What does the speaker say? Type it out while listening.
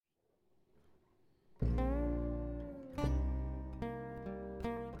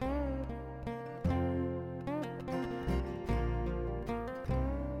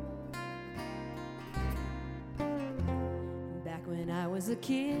was a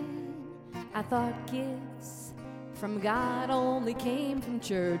kid, I thought gifts from God only came from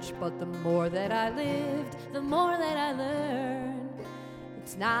church. But the more that I lived, the more that I learned.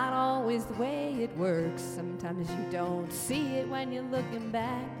 It's not always the way it works. Sometimes you don't see it when you're looking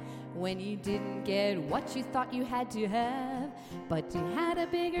back, when you didn't get what you thought you had to have, but you had a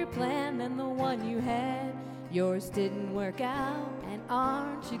bigger plan than the one you had. Yours didn't work out, and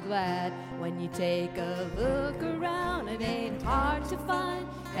aren't you glad? When you take a look around, it ain't hard to find.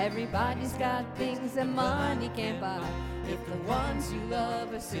 Everybody's got things that money can't buy. If the ones you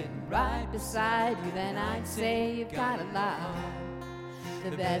love are sitting right beside you, then I'd say you've got a lot.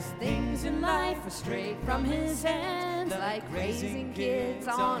 The best things in life are straight from his hands, like raising kids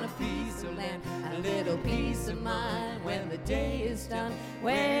on a piece of land, a little peace of mind when the day is done.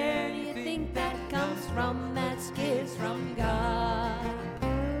 Where do you think that comes from? That's gifts from God.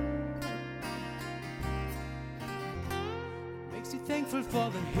 Makes you thankful for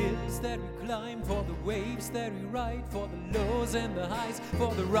the hills that we climb, for the waves that we ride, for the lows and the highs,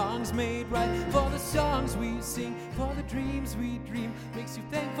 for the wrongs made right, for the songs we sing, for the dreams we dream. Makes you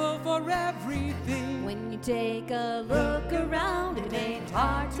thankful for everything. When you take a look around, it ain't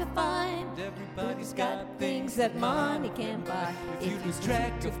hard to find. Everybody's got things that money can't buy. If you lose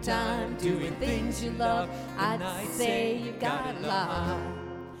track of time doing things you love, I'd say you've got a lot.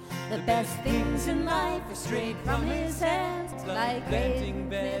 The best things in life are straight from his hands, like planting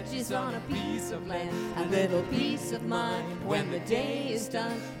veggies on a piece of land, a little peace of mind when the day is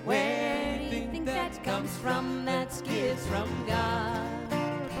done. Where do you think that comes from? That's gifts from God.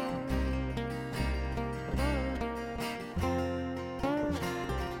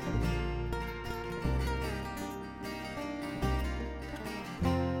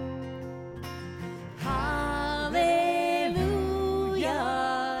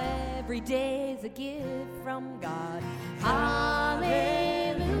 Every day's a gift from God. Hallelujah.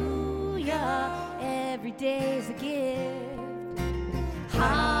 Every day's a gift.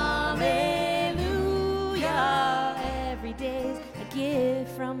 Hallelujah. Every day's a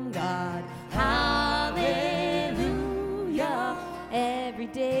gift from God. Hallelujah. Every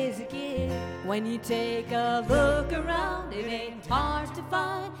day's a gift. When you take a look around, it ain't hard to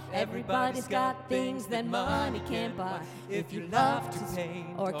find. Everybody's got things that money can't buy. If you love to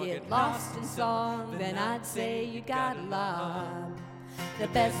paint or get lost in song, then I'd say you got a lot. The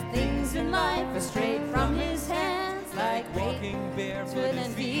best things in life are straight from his hands, like walking barefoot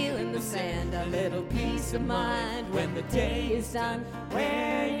and feeling the sand. A little peace of mind when the day is done.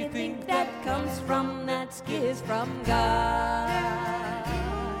 Where do you think that comes from? That's gifts from God.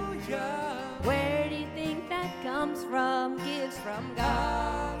 Where do you think that comes from? Gifts from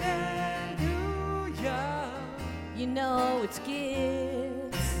God. Hallelujah. You know it's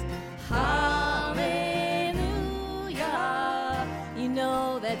gifts. Hallelujah. You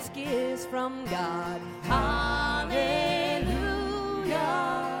know that's gifts from God. Hallelujah.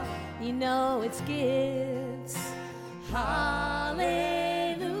 You know it's gifts. Hallelujah.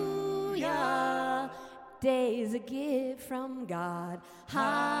 Day's a gift from God.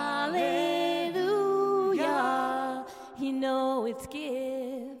 Hallelujah. You know it's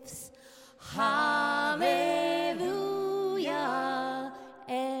gifts. Hallelujah.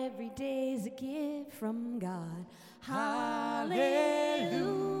 Every day's a gift from God. Hallelujah.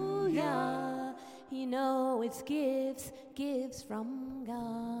 You know it's gifts, gifts from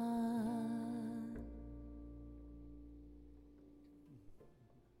God.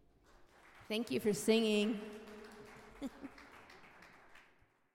 Thank you for singing.